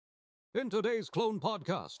in today's Clone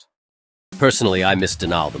Podcast. Personally, I miss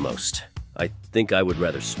Denal the most. I think I would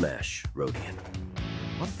rather smash Rodian.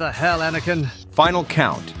 What the hell, Anakin? Final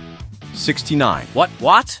count. 69.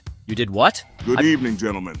 What? You did what? Good evening,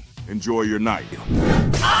 gentlemen. Enjoy your night.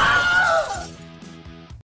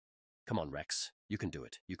 Come on, Rex. You can do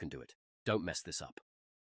it. Don't mess this up.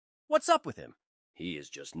 What's up with him? He is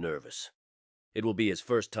just nervous. It will be his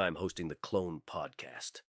first time hosting the Clone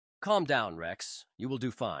Podcast. Calm down, Rex. You will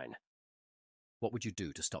do fine. What would you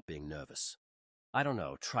do to stop being nervous? I don't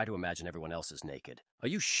know. Try to imagine everyone else is naked. Are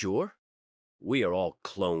you sure? We are all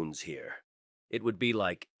clones here. It would be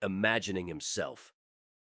like imagining himself.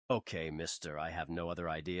 Okay, mister, I have no other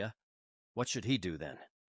idea. What should he do then?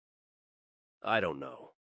 I don't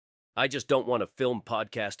know. I just don't want to film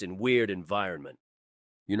podcast in weird environment.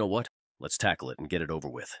 You know what? Let's tackle it and get it over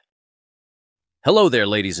with. Hello there,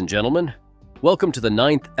 ladies and gentlemen. Welcome to the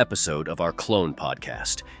 9th episode of our Clone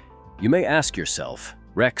Podcast. You may ask yourself,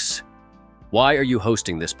 Rex, why are you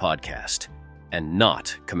hosting this podcast and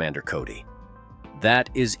not Commander Cody? That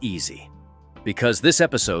is easy, because this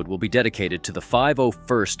episode will be dedicated to the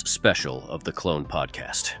 501st special of the Clone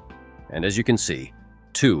Podcast. And as you can see,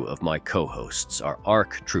 two of my co-hosts are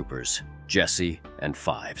ARC troopers, Jesse and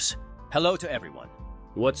Fives. Hello to everyone.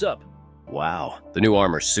 What's up? Wow, the new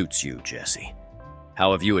armor suits you, Jesse.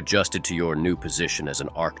 How have you adjusted to your new position as an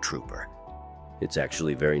ARC trooper? It's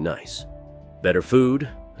actually very nice. Better food,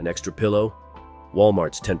 an extra pillow,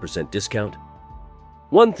 Walmart's 10% discount.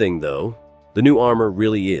 One thing though, the new armor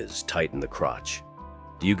really is tight in the crotch.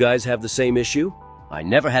 Do you guys have the same issue? I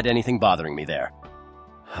never had anything bothering me there.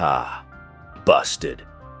 Ha. Busted.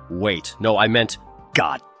 Wait, no, I meant,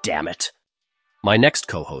 God damn it. My next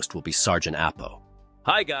co-host will be Sergeant Appo.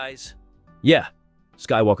 Hi, guys. Yeah,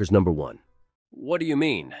 Skywalker's #1. What do you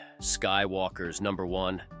mean, Skywalker's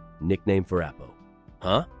 #1? Nickname for Appo.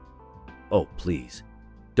 Huh? Oh, please.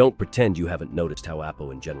 Don't pretend you haven't noticed how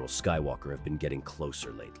Appo and General Skywalker have been getting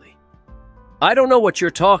closer lately. I don't know what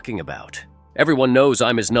you're talking about. Everyone knows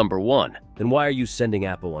I'm his #1. Then why are you sending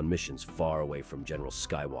Appo on missions far away from General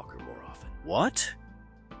Skywalker more often? What?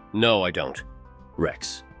 No, I don't.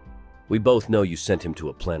 Rex, we both know you sent him to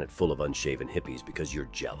a planet full of unshaven hippies because you're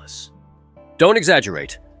jealous. Don't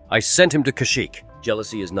exaggerate. I sent him to Kashyyyk.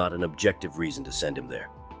 Jealousy is not an objective reason to send him there.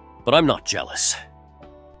 But I'm not jealous.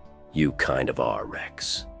 You kind of are,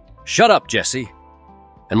 Rex. Shut up, Jesse.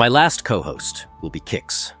 And my last co-host will be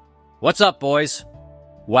Kix. What's up, boys?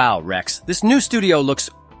 Wow, Rex, this new studio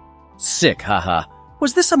looks sick, haha.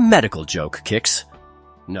 Was this a medical joke, Kix?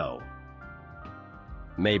 No.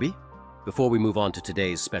 Maybe. Before we move on to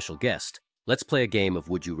today's special guest, let's play a game of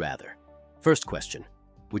Would You Rather. First question.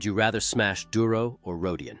 Would you rather smash Duro or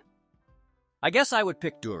Rodian? I guess I would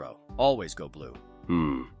pick Duro. Always go blue.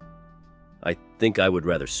 I think I would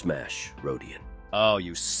rather smash Rodian. Oh,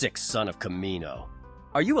 you sick son of Camino.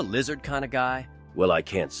 Are you a lizard kind of guy? Well, I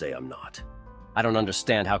can't say I'm not. I don't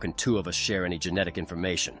understand how can two of us share any genetic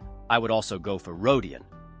information. I would also go for Rodian.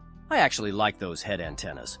 I actually like those head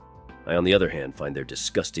antennas. I, on the other hand, find their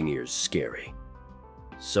disgusting ears scary.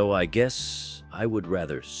 So I guess I would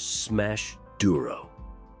rather smash Duro.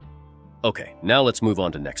 Okay, now let's move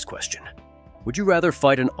on to next question. Would you rather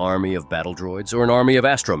fight an army of battle droids or an army of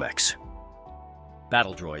astromechs?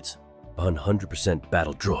 Battle droids. 100%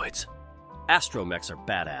 battle droids. Astromechs are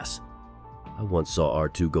badass. I once saw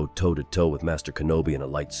R2 go toe-to-toe with Master Kenobi in a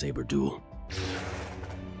lightsaber duel.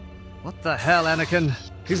 What the hell, Anakin?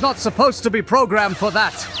 He's not supposed to be programmed for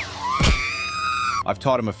that! I've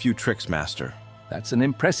taught him a few tricks, Master. That's an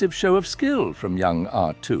impressive show of skill from young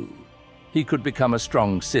R2. He could become a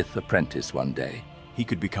strong Sith apprentice one day. He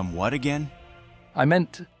could become what again? I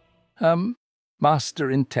meant, Master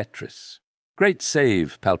in Tetris. Great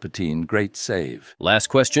save, Palpatine, great save. Last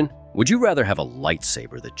question. Would you rather have a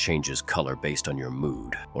lightsaber that changes color based on your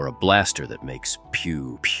mood, or a blaster that makes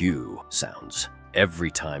pew-pew sounds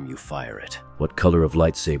every time you fire it? What color of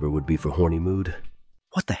lightsaber would be for horny mood?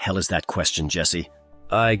 What the hell is that question, Jesse?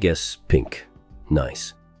 I guess pink.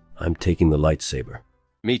 Nice. I'm taking the lightsaber.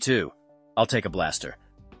 Me too. I'll take a blaster.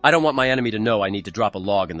 I don't want my enemy to know I need to drop a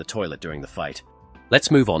log in the toilet during the fight.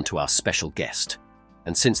 Let's move on to our special guest.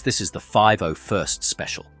 And since this is the 501st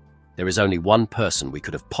special, there is only one person we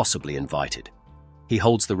could have possibly invited. He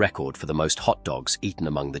holds the record for the most hot dogs eaten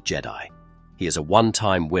among the Jedi. He is a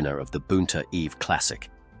one-time winner of the Boonta Eve Classic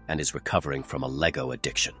and is recovering from a Lego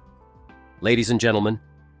addiction. Ladies and gentlemen,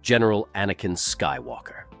 General Anakin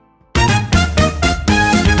Skywalker.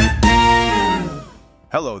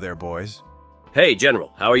 Hello there, boys. Hey,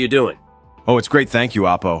 General, how are you doing? Oh, it's great, thank you,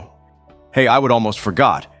 Appo. Hey, I would almost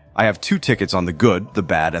forgot. I have 2 tickets on the good, the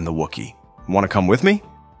bad, and the Wookiee. Want to come with me?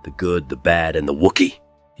 The good, the bad, and the Wookiee.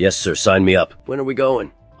 Yes, sir, sign me up. When are we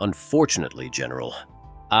going? Unfortunately, General,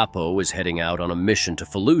 Appo is heading out on a mission to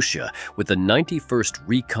Felucia with the 91st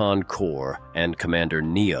Recon Corps and Commander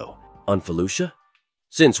Neo. On Felucia?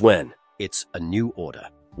 Since when? It's a new order.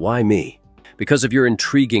 Why me? Because of your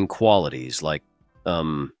intriguing qualities like,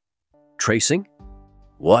 tracing?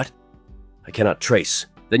 What? I cannot trace.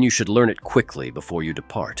 Then you should learn it quickly before you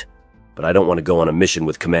depart. But I don't want to go on a mission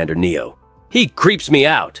with Commander Neo. He creeps me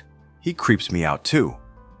out. He creeps me out too.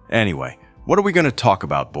 Anyway, what are we going to talk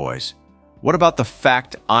about, boys? What about the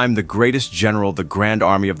fact I'm the greatest general the Grand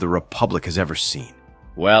Army of the Republic has ever seen?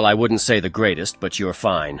 Well, I wouldn't say the greatest, but you're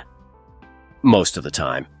fine. Most of the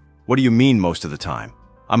time. What do you mean most of the time?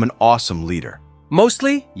 I'm an awesome leader.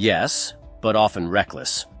 Mostly, yes, but often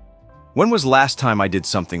reckless. When was last time I did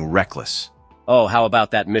something reckless? Oh, how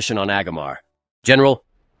about that mission on Agamar? General,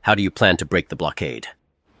 how do you plan to break the blockade?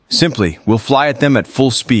 Simply, we'll fly at them at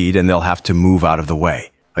full speed and they'll have to move out of the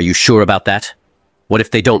way. Are you sure about that? What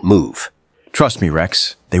if they don't move? Trust me,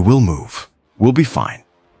 Rex, they will move. We'll be fine.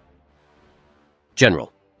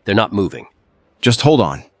 General, they're not moving. Just hold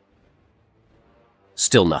on.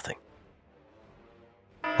 Still nothing.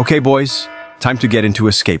 Okay, boys, time to get into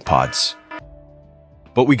escape pods.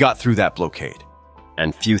 But we got through that blockade.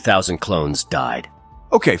 And few thousand clones died.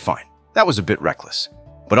 Okay, fine. That was a bit reckless.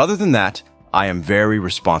 But other than that, I am very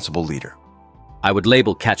responsible leader. I would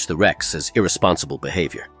label Catch the Rex as irresponsible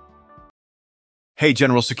behavior. Hey,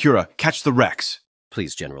 General Secura, catch the Rex.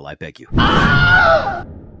 Please, General, I beg you.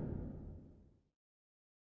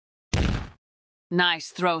 Nice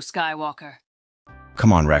throw, Skywalker.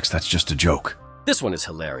 Come on, Rex, that's just a joke. This one is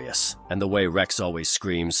hilarious, and the way Rex always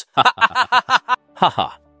screams, ha ha ha ha ha, ha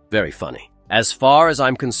ha, very funny. As far as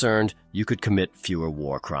I'm concerned, you could commit fewer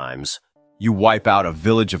war crimes. You wipe out a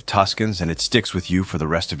village of Tuscans and it sticks with you for the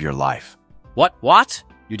rest of your life. What?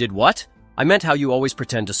 You did what? I meant how you always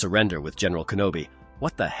pretend to surrender with General Kenobi.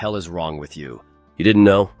 What the hell is wrong with you? You didn't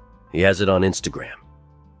know? He has it on Instagram.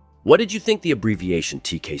 What did you think the abbreviation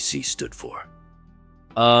TKC stood for?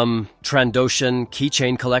 Trandoshan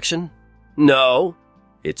Keychain Collection? No,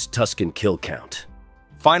 it's Tuscan Kill Count.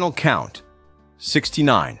 Final count,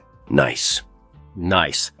 69. Nice.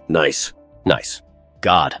 Nice. Nice. Nice.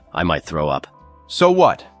 God, I might throw up. So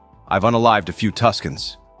what? I've unalived a few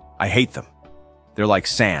Tuscans. I hate them. They're like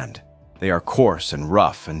sand. They are coarse and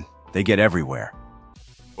rough, and they get everywhere.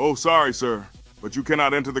 Oh, sorry, sir, but you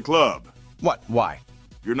cannot enter the club. What? Why?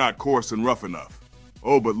 You're not coarse and rough enough.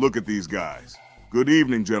 Oh, but look at these guys. Good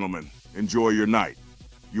evening, gentlemen. Enjoy your night.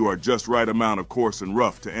 You are just right amount of coarse and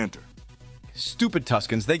rough to enter. Stupid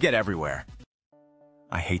Tuscans, they get everywhere.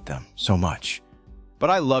 I hate them so much. But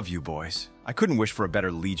I love you, boys. I couldn't wish for a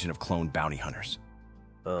better legion of clone bounty hunters.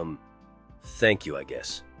 Thank you, I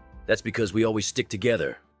guess. That's because we always stick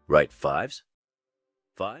together, right, Fives?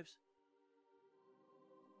 Fives?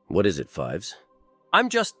 What is it, Fives? I'm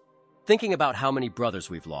just thinking about how many brothers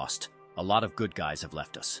we've lost. A lot of good guys have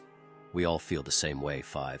left us. We all feel the same way,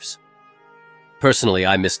 Fives. Personally,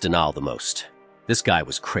 I miss Denal the most. This guy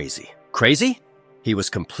was crazy. Crazy? He was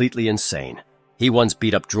completely insane. He once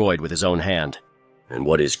beat up Droid with his own hand. And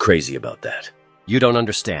what is crazy about that? You don't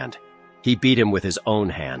understand. He beat him with his own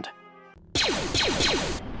hand.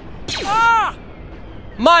 Ah!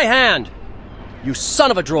 My hand! You son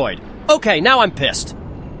of a droid! Okay, now I'm pissed.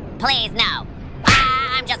 Please, no.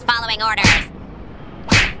 I'm just following orders.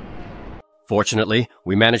 Fortunately,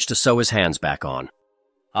 we managed to sew his hands back on.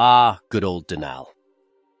 Ah, good old Denal.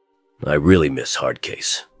 I really miss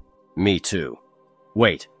Hardcase. Me too.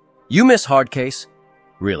 Wait, you miss Hardcase?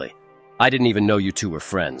 Really? I didn't even know you two were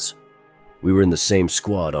friends. We were in the same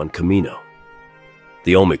squad on Camino.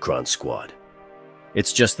 The Omicron squad.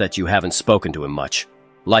 It's just that you haven't spoken to him much.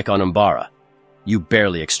 Like on Umbara. You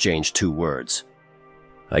barely exchanged 2 words.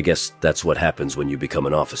 I guess that's what happens when you become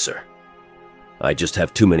an officer. I just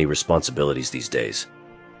have too many responsibilities these days.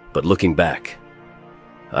 But looking back,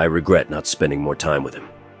 I regret not spending more time with him.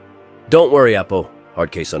 Don't worry, Appo.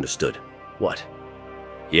 Hardcase understood. What?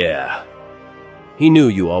 Yeah. He knew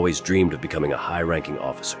you always dreamed of becoming a high-ranking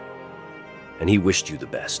officer. And he wished you the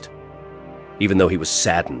best. Even though he was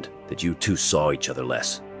saddened that you two saw each other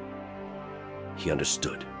less. He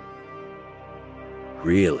understood.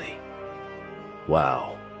 Really?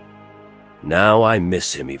 Wow. Now I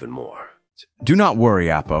miss him even more. Do not worry,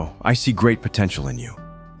 Appo. I see great potential in you.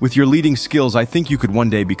 With your leading skills, I think you could one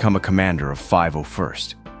day become a commander of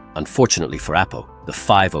 501st. Unfortunately for Appo, the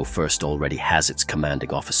 501st already has its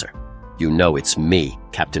commanding officer. You know it's me,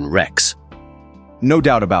 Captain Rex. No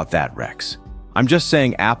doubt about that, Rex. I'm just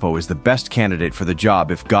saying Appo is the best candidate for the job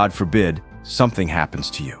if, God forbid, something happens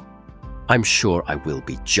to you. I'm sure I will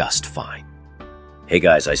be just fine. Hey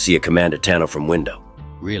guys, I see a Commander Tano from window.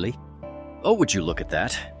 Really? Oh, would you look at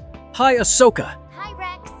that? Hi, Ahsoka! Hi,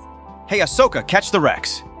 Rex. Hey, Ahsoka, catch the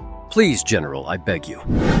Rex. Please, General, I beg you.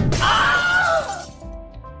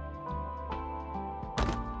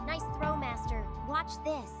 Nice throw, Master. Watch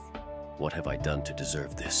this. What have I done to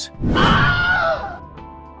deserve this? I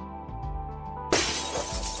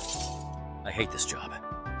hate this job.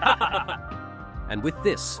 And with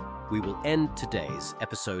this, we will end today's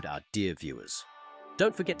episode, our dear viewers.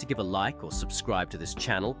 Don't forget to give a like or subscribe to this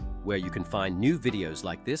channel, where you can find new videos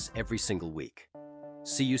like this every single week.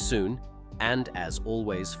 See you soon, and as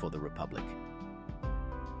always, for the Republic.